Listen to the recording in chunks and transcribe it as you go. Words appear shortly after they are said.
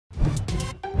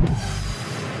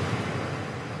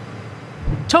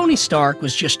Tony Stark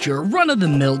was just your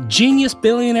run-of-the-mill genius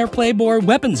billionaire playboy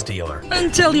weapons dealer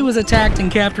until he was attacked and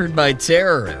captured by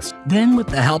terrorists. Then, with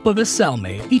the help of his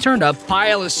cellmate, he turned a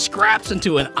pile of scraps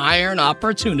into an iron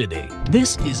opportunity.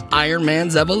 This is Iron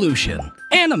Man's evolution.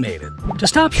 Animated. To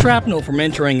stop shrapnel from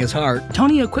entering his heart,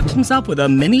 Tony equips himself with a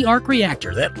mini arc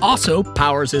reactor that also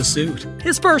powers his suit.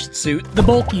 His first suit, the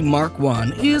bulky Mark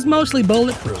I, is mostly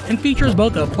bulletproof and features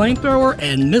both a flamethrower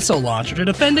and missile launcher to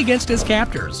defend against his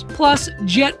captors, plus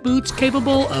jet boots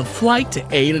capable of flight to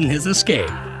aid in his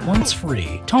escape. Once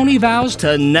free, Tony vows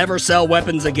to never sell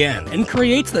weapons again and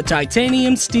creates the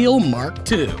titanium steel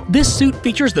Mark II. This suit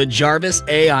features the Jarvis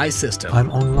AI system.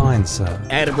 I'm online, sir.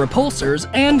 Added repulsors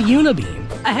and unibeam,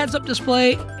 a heads-up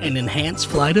display, and enhanced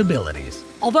flight abilities.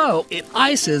 Although it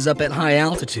ices up at high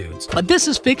altitudes, but this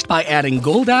is fixed by adding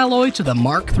gold alloy to the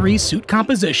Mark III suit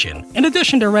composition, in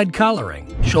addition to red coloring,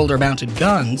 shoulder-mounted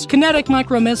guns, kinetic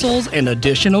micro-missiles, and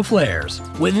additional flares.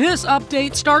 With this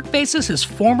update, Stark faces his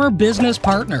former business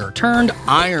partner turned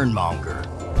Ironmonger.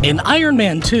 In Iron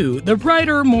Man 2, the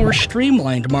brighter, more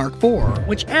streamlined Mark IV,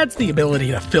 which adds the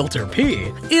ability to filter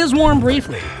pee, is worn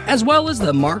briefly, as well as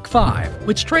the Mark V,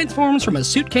 which transforms from a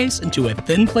suitcase into a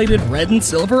thin-plated red and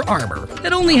silver armor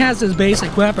that only has his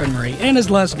basic weaponry and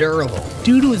is less durable.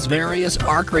 Due to his various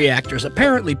arc reactors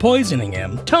apparently poisoning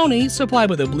him, Tony, supplied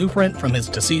with a blueprint from his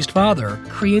deceased father,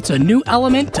 creates a new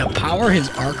element to power his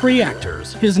arc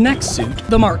reactors. His next suit,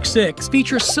 the Mark VI,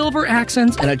 features silver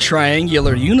accents and a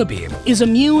triangular unibeam, is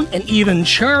immune and even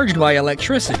charged by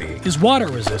electricity, is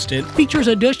water-resistant, features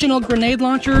additional grenade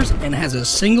launchers, and has a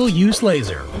single-use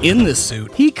laser. In this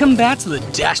suit, he combats the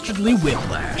dastardly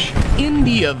Whiplash. In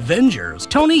the Avengers,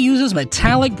 Tony uses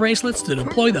metallic bracelets to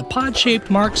deploy the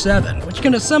pod-shaped Mark VII, which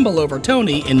can assemble over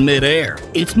Tony in mid-air.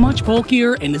 It's much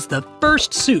bulkier and is the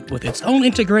first suit with its own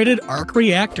integrated arc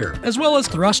reactor, as well as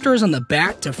thrusters on the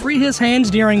back to free his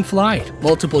hands during flight,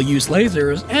 multiple-use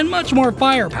lasers, and much more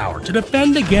firepower to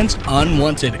defend against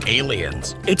unwanted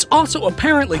aliens. It's also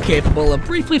apparently capable of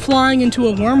briefly flying into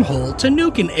a wormhole to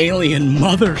nuke an alien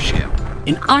mothership.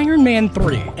 In Iron Man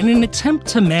 3, in an attempt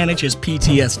to manage his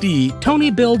PTSD, Tony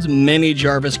builds many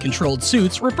Jarvis-controlled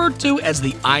suits referred to as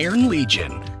the Iron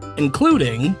Legion,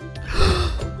 including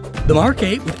the Mark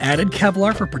VIII with added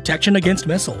Kevlar for protection against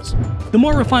missiles, the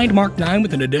more refined Mark IX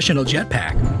with an additional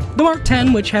jetpack, the Mark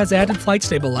X which has added flight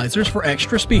stabilizers for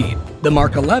extra speed, the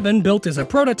Mark XI built as a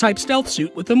prototype stealth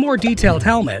suit with a more detailed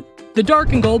helmet, the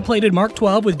dark and gold-plated Mark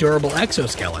XII with durable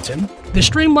exoskeleton, the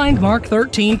streamlined Mark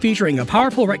XIII featuring a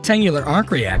powerful rectangular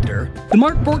arc reactor, the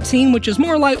Mark XIV which is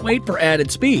more lightweight for added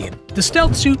speed, the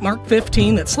stealth suit Mark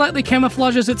XV that slightly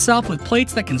camouflages itself with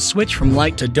plates that can switch from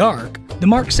light to dark, the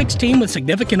Mark XVI with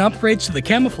significant upgrades to the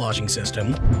camouflaging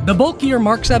system, the bulkier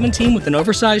Mark XVII with an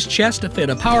oversized chest to fit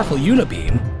a powerful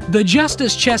unibeam, the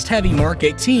just-as chest-heavy Mark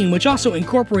XVIII which also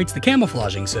incorporates the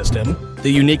camouflaging system, the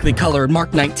uniquely colored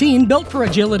Mark XIX built for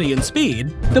agility and speed,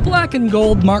 the black and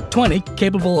gold Mark XX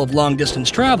capable of long-distance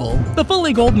travel, the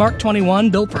fully gold Mark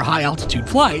XXI built for high-altitude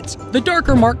flights, the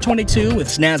darker Mark XXII with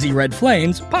snazzy red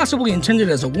flames, possibly intended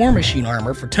as a War Machine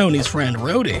armor for Tony's friend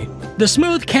Rhodey, the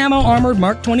smooth camo-armored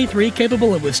Mark XXIII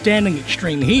capable of withstanding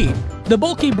extreme heat, the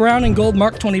bulky brown and gold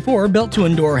Mark XXIV built to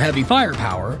endure heavy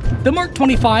firepower, the Mark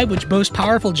XXV which boasts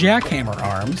powerful jackhammer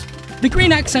arms, the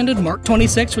green accented Mark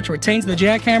XXVI which retains the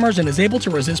jackhammers and is able to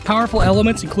resist powerful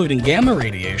elements including gamma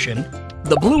radiation,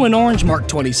 the blue and orange Mark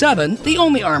XXVII, the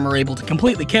only armor able to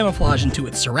completely camouflage into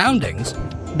its surroundings,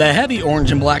 the heavy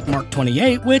orange and black Mark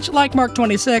XXVIII which, like Mark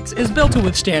XXVI, is built to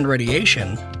withstand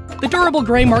radiation, the durable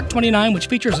gray Mark XXIX which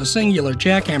features a singular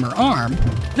jackhammer arm,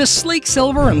 the sleek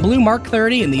silver and blue Mark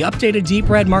XXX and the updated deep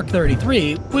red Mark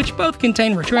XXXIII, which both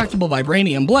contain retractable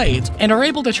vibranium blades and are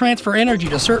able to transfer energy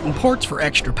to certain ports for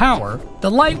extra power,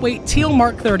 the lightweight teal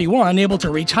Mark XXXI able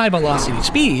to reach high velocity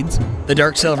speeds, the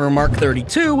dark silver Mark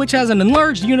XXXII which has an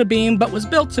enlarged unibeam but was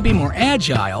built to be more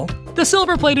agile, the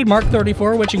silver-plated Mark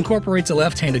XXXIV which incorporates a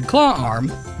left-handed claw arm,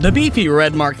 the beefy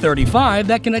red Mark XXXV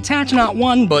that can attach not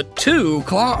one but two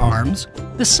claw arms,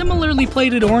 the similarly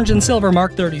plated orange and silver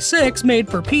Mark XXXVI made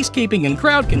for peacekeeping and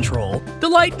crowd control, the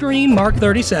light green Mark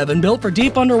XXXVII built for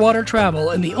deep underwater travel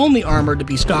and the only armor to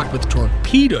be stocked with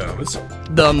torpedoes,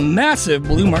 the massive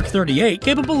blue Mark XXXVIII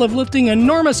capable of lifting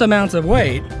enormous amounts of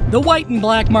weight, the white and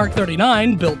black Mark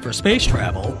XXXIX built for space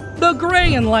travel, the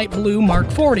gray and light blue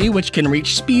Mark XL which can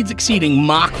reach speeds exceeding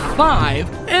Mach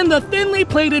 5, and the thinly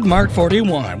plated Mark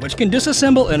XLI which can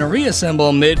disassemble and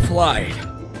reassemble mid-flight.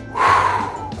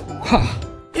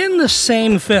 In the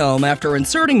same film, after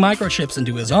inserting microchips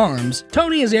into his arms,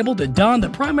 Tony is able to don the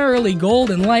primarily gold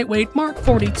and lightweight Mark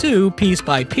 42 piece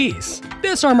by piece.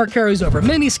 This armor carries over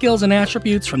many skills and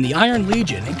attributes from the Iron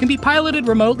Legion and can be piloted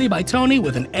remotely by Tony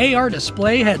with an AR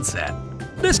display headset.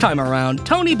 This time around,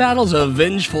 Tony battles a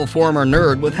vengeful former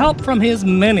nerd with help from his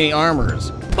many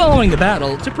armors. Following the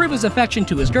battle, to prove his affection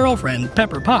to his girlfriend,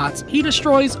 Pepper Potts, he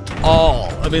destroys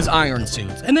all of his iron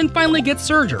suits and then finally gets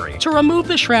surgery to remove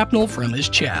the shrapnel from his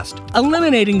chest,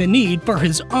 eliminating the need for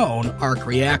his own arc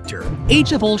reactor.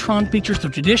 Age of Ultron features the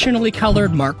traditionally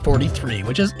colored Mark 43,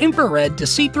 which is infrared to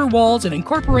see through walls and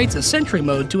incorporates a sentry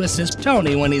mode to assist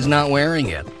Tony when he's not wearing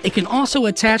it. It can also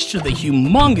attach to the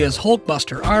humongous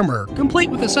Hulkbuster armor, complete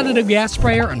with a sedative gas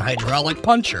sprayer and hydraulic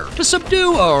puncher to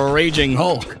subdue a raging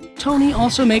Hulk. Tony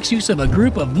also makes use of a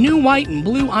group of new white and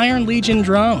blue Iron Legion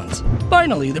drones.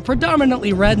 Finally, the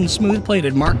predominantly red and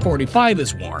smooth-plated Mark 45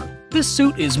 is worn. This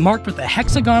suit is marked with a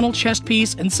hexagonal chest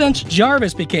piece, and since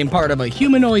Jarvis became part of a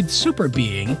humanoid super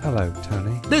being, hello,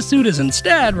 Tony, this suit is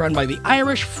instead run by the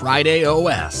Irish Friday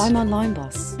OS. I'm online,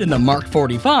 boss. In the Mark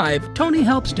 45, Tony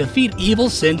helps defeat evil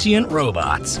sentient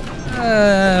robots,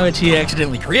 which he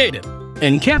accidentally created.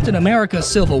 In Captain America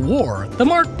Civil War, the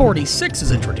Mark 46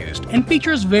 is introduced and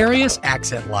features various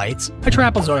accent lights, a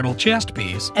trapezoidal chest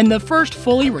piece, and the first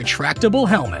fully retractable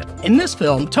helmet. In this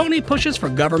film, Tony pushes for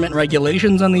government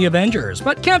regulations on the Avengers,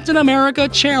 but Captain America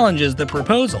challenges the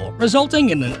proposal, resulting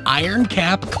in an Iron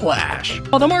Cap clash.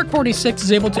 While the Mark 46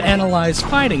 is able to analyze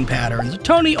fighting patterns,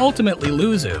 Tony ultimately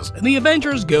loses, and the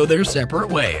Avengers go their separate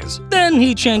ways. Then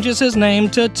he changes his name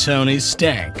to Tony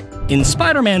Stank. In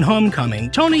Spider-Man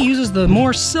Homecoming, Tony uses the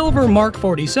more silver Mark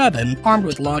 47, armed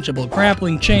with launchable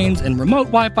grappling chains and remote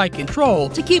Wi-Fi control,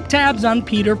 to keep tabs on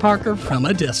Peter Parker from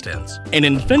a distance. In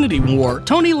Infinity War,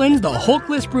 Tony lends the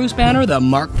Hulkless Bruce Banner the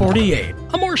Mark 48,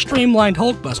 a more streamlined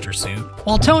Hulkbuster suit,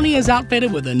 while Tony is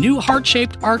outfitted with a new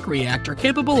heart-shaped arc reactor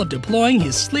capable of deploying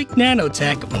his sleek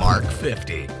nanotech Mark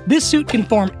 50. This suit can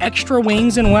form extra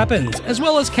wings and weapons, as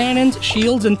well as cannons,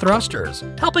 shields, and thrusters,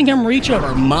 helping him reach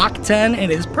over Mach 10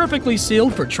 and is perfectly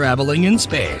sealed for traveling in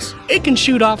space. It can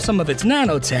shoot off some of its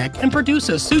nanotech and produce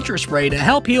a suture spray to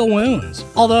help heal wounds.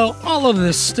 Although all of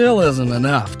this still isn't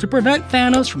enough to prevent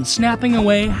Thanos from snapping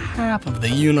away half of the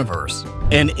universe.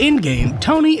 And in-game,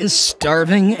 Tony is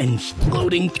starving and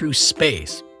floating through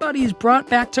space, but he's brought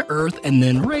back to Earth and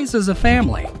then raises a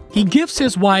family. He gifts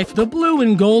his wife the blue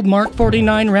and gold Mark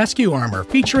 49 rescue armor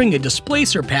featuring a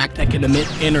displacer pack that can emit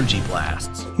energy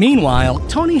blasts. Meanwhile,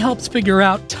 Tony helps figure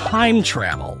out time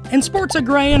travel and sports a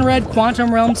gray and red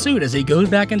Quantum Realm suit as he goes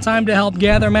back in time to help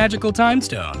gather magical time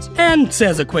stones, and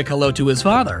says a quick hello to his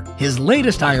father. His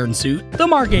latest iron suit, the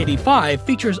Mark 85,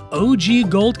 features OG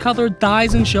gold-colored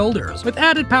thighs and shoulders, with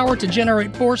added power to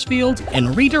generate force fields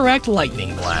and redirect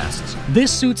lightning blasts.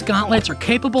 This suit's gauntlets are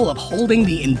capable of holding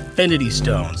the Infinity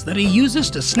Stones that he uses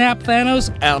to snap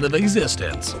Thanos out of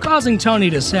existence, causing Tony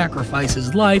to sacrifice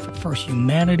his life for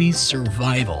humanity's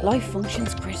survival. Life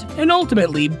functions critically. And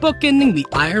ultimately bookending the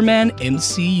Iron Man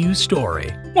MCU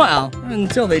story. Well,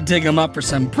 until they dig him up for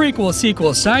some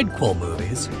prequel-sequel sidequel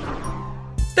movies.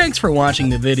 Thanks for watching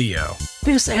the video.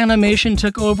 This animation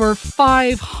took over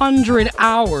 500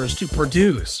 hours to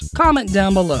produce. Comment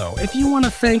down below if you want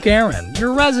to thank Aaron,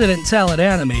 your resident talent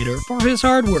animator, for his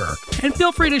hard work, and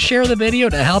feel free to share the video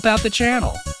to help out the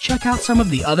channel. Check out some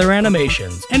of the other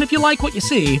animations, and if you like what you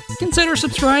see, consider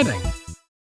subscribing.